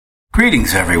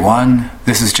Greetings, everyone.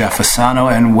 This is Jeff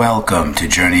Fasano, and welcome to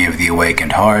Journey of the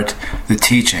Awakened Heart, the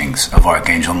teachings of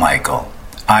Archangel Michael.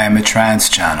 I am a trance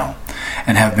channel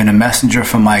and have been a messenger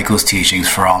for Michael's teachings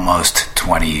for almost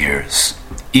 20 years.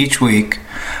 Each week,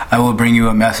 I will bring you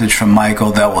a message from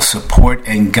Michael that will support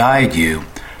and guide you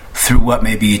through what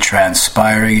may be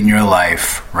transpiring in your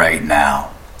life right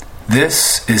now.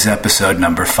 This is episode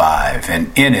number 5,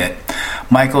 and in it,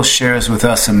 Michael shares with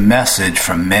us a message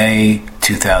from May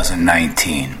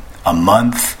 2019, a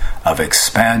month of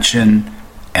expansion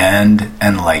and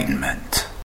enlightenment.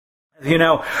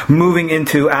 Moving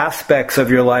into aspects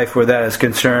of your life where that is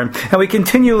concerned. And we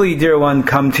continually, dear one,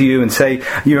 come to you and say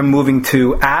you're moving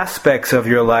to aspects of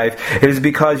your life. It is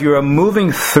because you are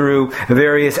moving through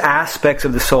various aspects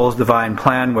of the soul's divine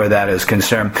plan where that is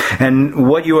concerned. And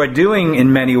what you are doing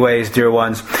in many ways, dear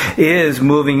ones, is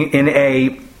moving in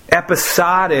a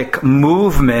episodic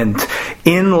movement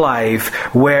in life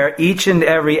where each and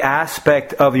every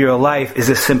aspect of your life is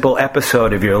a simple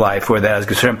episode of your life where that is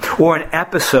concerned, or an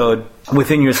episode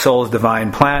within your soul's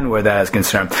divine plan where that is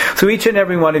concerned. So each and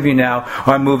every one of you now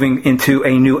are moving into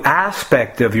a new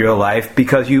aspect of your life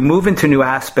because you move into new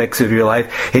aspects of your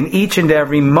life in each and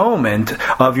every moment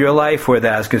of your life where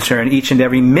that is concerned, each and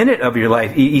every minute of your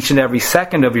life, each and every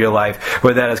second of your life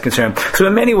where that is concerned. So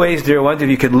in many ways, dear ones, if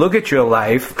you could look at your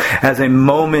life as a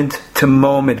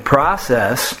moment-to-moment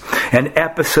process, an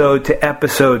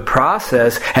episode-to-episode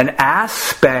process, an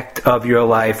aspect of your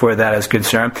life where that is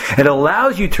concerned, it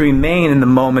allows you to remain in the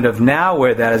moment of now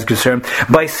where that is concerned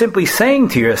by simply saying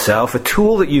to yourself, a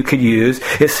tool that you could use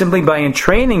is simply by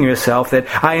entraining yourself that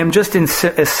I am just in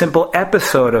a simple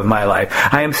episode of my life.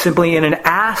 I am simply in an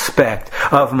aspect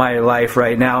of my life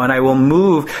right now, and I will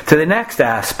move to the next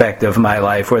aspect of my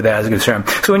life where that is concerned.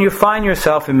 So when you find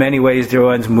yourself in many ways, dear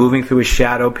ones, moving through a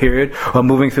shadow period or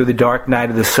moving through the dark night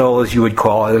of the soul, as you would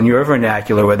call it in your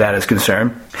vernacular where that is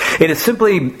concerned, it is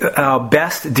simply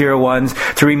best, dear ones,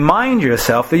 to remind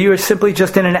yourself that you are simply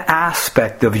just in an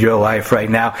aspect of your life right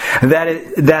now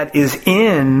that is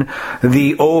in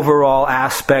the overall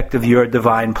aspect of your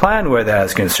divine plan where that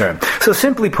is concerned. So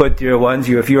simply put, dear ones,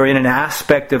 if you're in an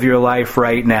aspect of your life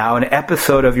right now, an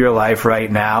episode of your life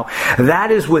right now,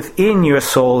 that is within your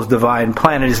soul's divine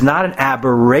plan. It is not an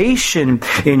aberration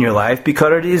in your life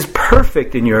because it is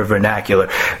perfect in your vernacular.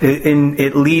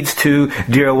 It leads to,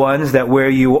 dear ones, that where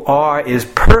you are is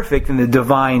perfect in the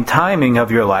divine timing of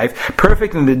your life,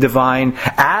 perfect in the divine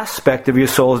aspect of your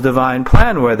soul's divine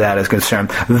plan where that is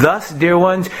concerned. Thus, dear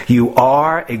ones, you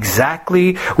are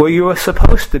exactly where you are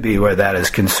supposed to be where that is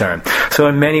concerned. So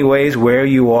in many ways, where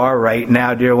you are right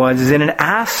now, dear ones, is in an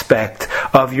aspect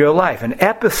of your life, an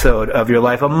episode of your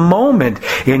life, a moment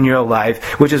in your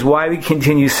life, which is why we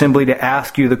continue simply to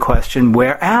ask you the question,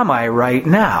 where am I right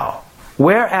now?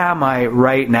 Where am I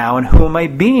right now, and who am I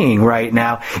being right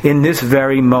now in this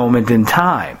very moment in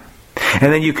time?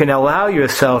 And then you can allow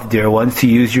yourself, dear ones, to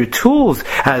use your tools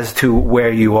as to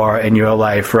where you are in your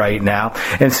life right now,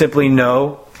 and simply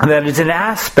know that it's an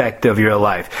aspect of your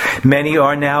life. Many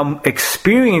are now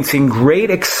experiencing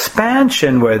great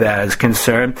expansion where that is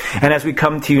concerned. And as we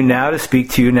come to you now to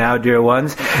speak to you now, dear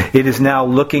ones, it is now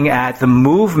looking at the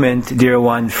movement, dear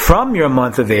one, from your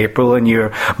month of April in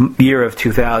your year of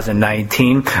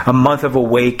 2019, a month of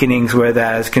awakenings where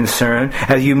that is concerned.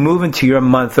 As you move into your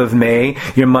month of May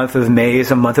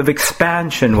is a month of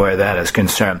expansion where that is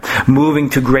concerned. Moving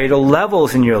to greater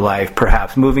levels in your life,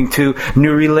 perhaps. Moving to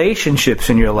new relationships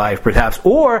in your life, perhaps,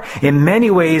 or in many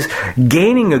ways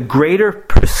gaining a greater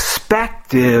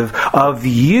perspective of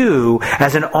you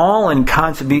as an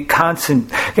all-encompassing,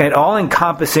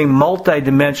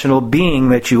 multidimensional being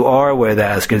that you are where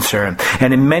that is concerned.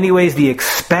 And in many ways, the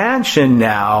expansion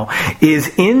now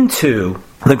is into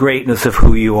the greatness of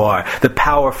who you are, the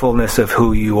powerfulness of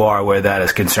who you are where that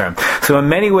is concerned. So in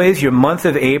many ways, your month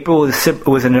of April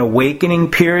was an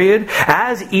awakening period,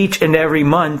 as each and every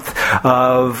month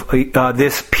of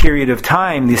this period of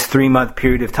time, this 3-month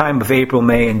period of time of April,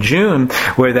 May, and June,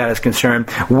 where that is concerned,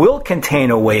 will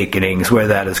contain awakenings where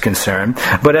that is concerned.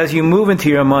 But as you move into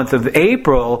your month of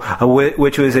April,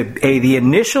 which was the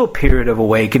initial period of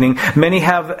awakening, many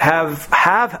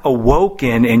have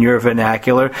awoken in your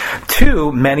vernacular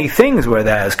to many things where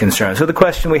that is concerned. So the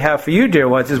question we have for you, dear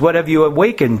ones, is what have you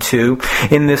awakened to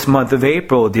in this month of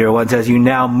April, dear ones, as you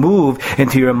now move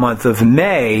into your month of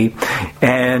May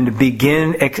and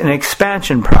begin an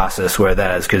expansion process where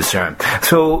that is concerned.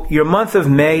 So your month of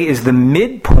May is the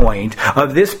midpoint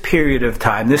of this period of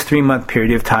time, this 3-month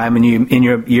period of time in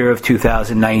your year of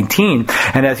 2019.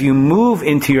 And as you move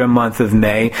into your month of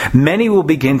May, many will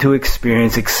begin to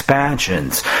experience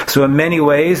expansions. So in many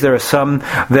ways, there are some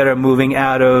that are moving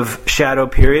out of shadow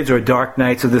periods or dark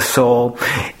nights of the soul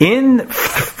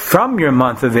from your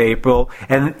month of April,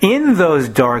 and in those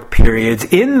dark periods,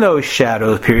 in those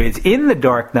shadow periods, in the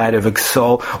dark night of the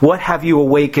soul, what have you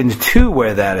awakened to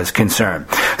where that is concerned?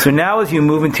 So now as you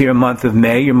move into your month of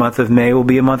May will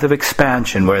be a month of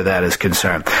expansion where that is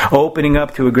concerned. Opening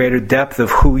up to a greater depth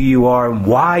of who you are and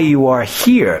why you are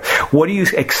here. What are you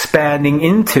expanding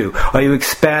into? Are you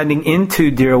expanding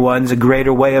into, dear ones, a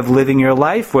greater way of living your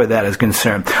life where that is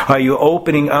concerned? Are you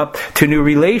opening up to new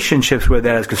relationships where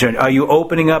that is concerned? Are you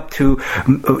opening up to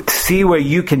see where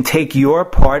you can take your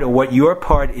part, or what your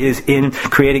part is in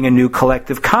creating a new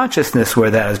collective consciousness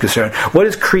where that is concerned? What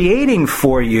is creating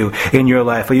for you in your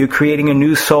life? Are you creating a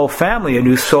new soul family, a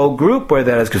new soul group where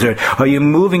that is concerned? Are you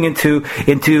moving into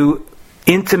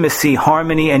intimacy,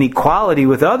 harmony, and equality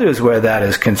with others where that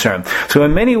is concerned? So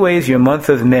in many ways, your month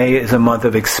of May is a month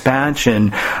of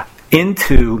expansion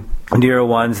into, dear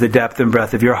ones, the depth and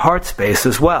breadth of your heart space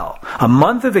as well. A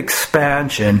month of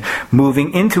expansion,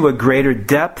 moving into a greater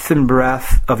depth and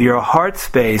breadth of your heart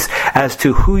space as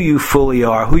to who you fully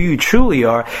are, who you truly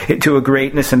are, into a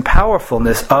greatness and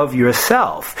powerfulness of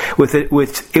yourself,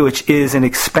 which is an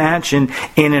expansion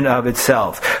in and of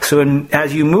itself. So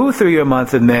as you move through your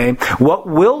month of May, what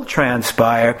will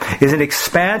transpire is an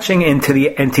expansion into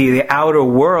the outer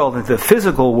world, into the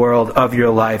physical world of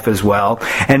your life as well.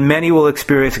 And many will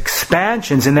experience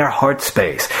expansions in their heart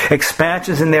space,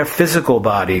 expansions in their physical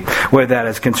body where that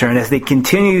is concerned, as they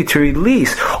continue to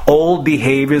release old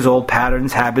behaviors, old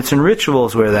patterns, habits, and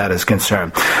rituals where that is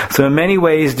concerned. So in many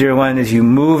ways, dear one, as you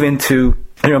move into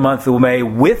your month of May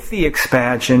with the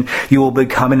expansion, you will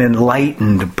become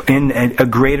a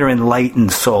greater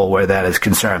enlightened soul where that is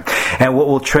concerned. And what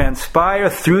will transpire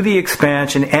through the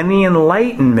expansion and the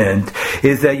enlightenment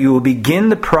is that you will begin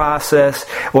the process,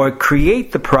 or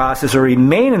create the process, or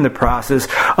remain in the process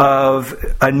of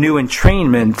a new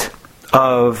entrainment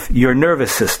of your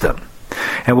nervous system.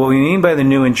 And what we mean by the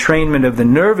new entrainment of the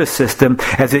nervous system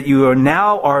is that you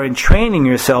are entraining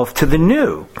yourself to the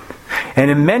new.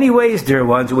 And in many ways, dear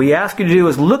ones, what we ask you to do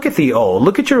is look at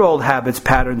your old habits,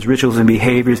 patterns, rituals, and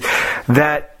behaviors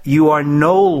that you are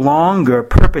no longer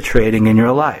perpetrating in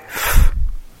your life.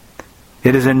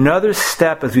 It is another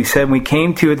step, as we said, we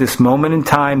came to at this moment in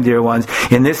time, dear ones,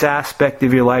 in this aspect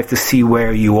of your life to see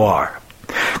where you are.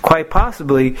 Quite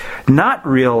possibly not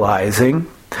realizing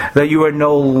that you are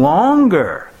no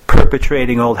longer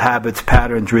perpetrating old habits,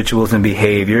 patterns, rituals, and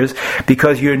behaviors,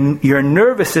 because your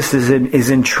nervous system is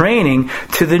in training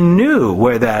to the new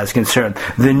where that is concerned.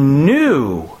 The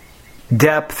new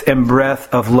depth and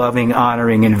breadth of loving,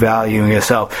 honoring, and valuing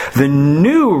yourself. The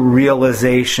new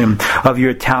realization of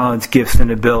your talents, gifts,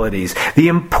 and abilities. The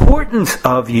importance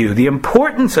of you, the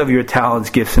importance of your talents,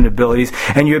 gifts, and abilities,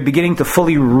 and you're beginning to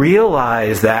fully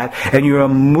realize that, and you're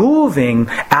moving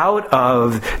out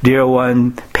of, dear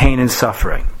one, pain and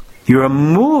suffering. You are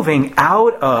moving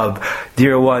out of,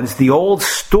 dear ones, the old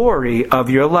story of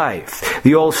your life.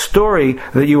 The old story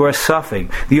that you are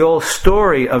suffering. The old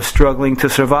story of struggling to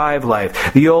survive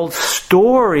life. The old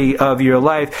story of your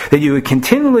life that you had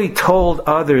continually told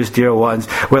others, dear ones,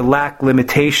 where lack,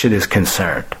 limitation is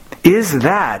concerned. Is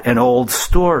that an old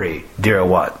story, dear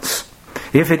ones?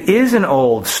 If it is an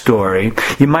old story,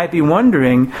 you might be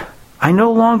wondering, I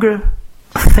no longer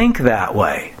think that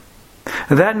way.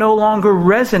 That no longer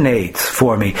resonates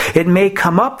for me. It may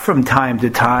come up from time to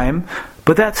time,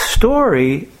 but that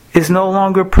story is no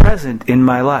longer present in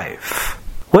my life.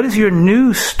 What is your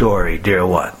new story, dear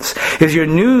ones? Is your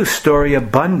new story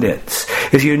abundance?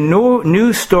 Is your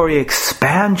new story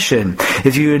expansion?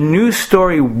 Is your new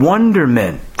story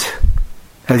wonderment?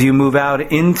 As you move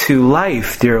out into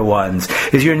life, dear ones,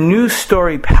 is your new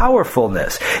story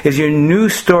powerfulness? Is your new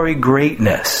story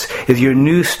greatness? Is your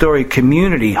new story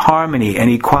community, harmony, and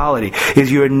equality?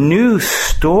 Is your new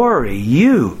story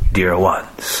you, dear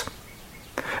ones?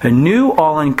 A new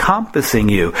all-encompassing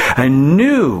you. A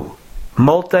new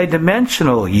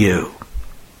multidimensional you.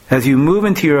 As you move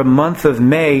into your month of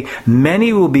May,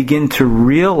 many will begin to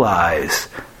realize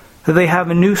that they have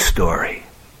a new story.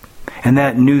 And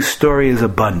that new story is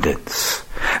abundance.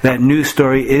 That new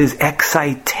story is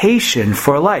excitation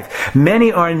for life.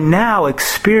 Many are now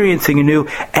experiencing a new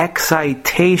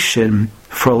excitation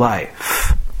for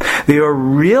life. They are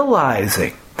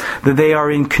realizing that they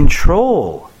are in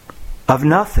control of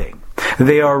nothing.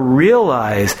 They are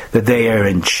realized that they are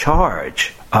in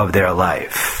charge of their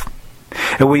life.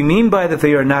 And we mean by that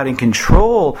they are not in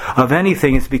control of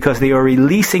anything, it's because they are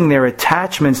releasing their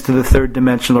attachments to the third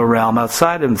dimensional realm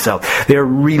outside of themselves. They are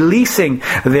releasing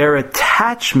their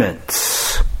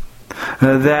attachments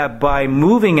that by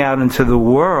moving out into the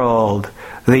world,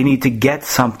 they need to get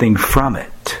something from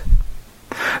it.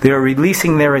 They are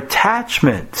releasing their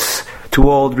attachments to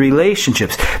old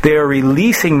relationships. They are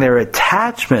releasing their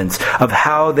attachments of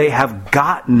how they have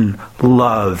gotten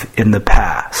love in the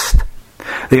past.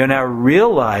 They are now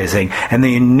realizing, and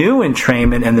the new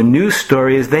entrainment and the new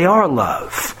story is they are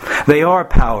love. They are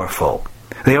powerful.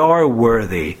 They are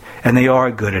worthy. And they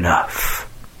are good enough.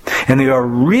 And they are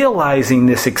realizing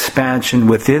this expansion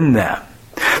within them.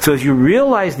 So as you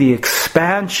realize the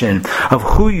expansion of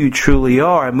who you truly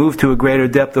are and move to a greater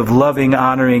depth of loving,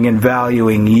 honoring, and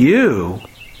valuing you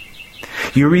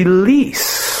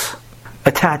release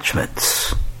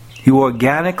attachments. You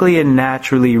organically and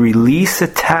naturally release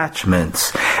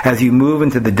attachments as you move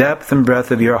into the depth and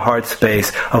breadth of your heart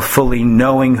space of fully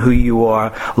knowing who you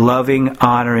are, loving,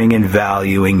 honoring, and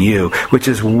valuing you. Which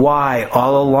is why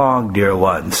all along, dear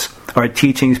ones, our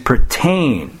teachings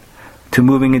pertain to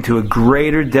moving into a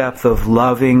greater depth of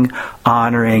loving,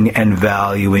 honoring, and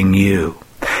valuing you.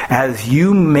 As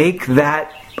you make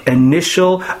that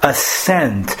initial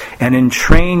ascent and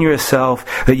entrain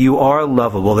yourself that you are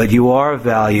lovable, that you are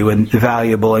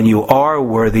valuable, and you are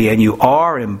worthy, and you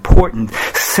are important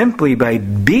simply by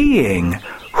being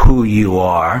who you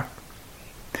are,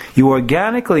 you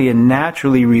organically and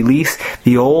naturally release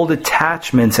the old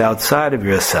attachments outside of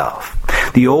yourself.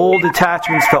 The old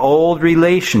attachments to old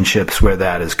relationships where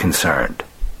that is concerned.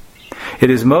 It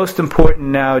is most important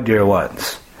now, dear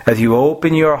ones, as you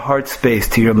open your heart space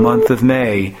to your month of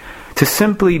May, to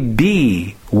simply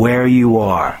be where you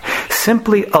are.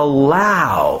 Simply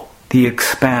allow the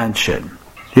expansion.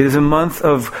 It is a month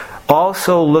of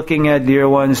also looking at, dear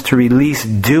ones, to release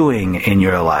doing in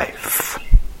your life.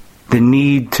 The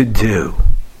need to do.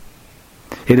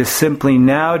 It is simply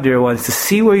now, dear ones, to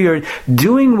see where you're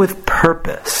doing with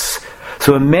purpose.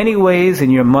 So in many ways,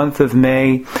 in your month of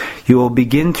May, you will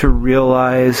begin to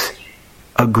realize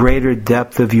a greater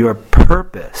depth of your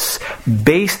purpose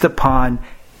based upon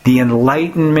the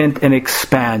enlightenment and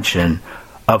expansion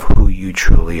of who you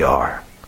truly are.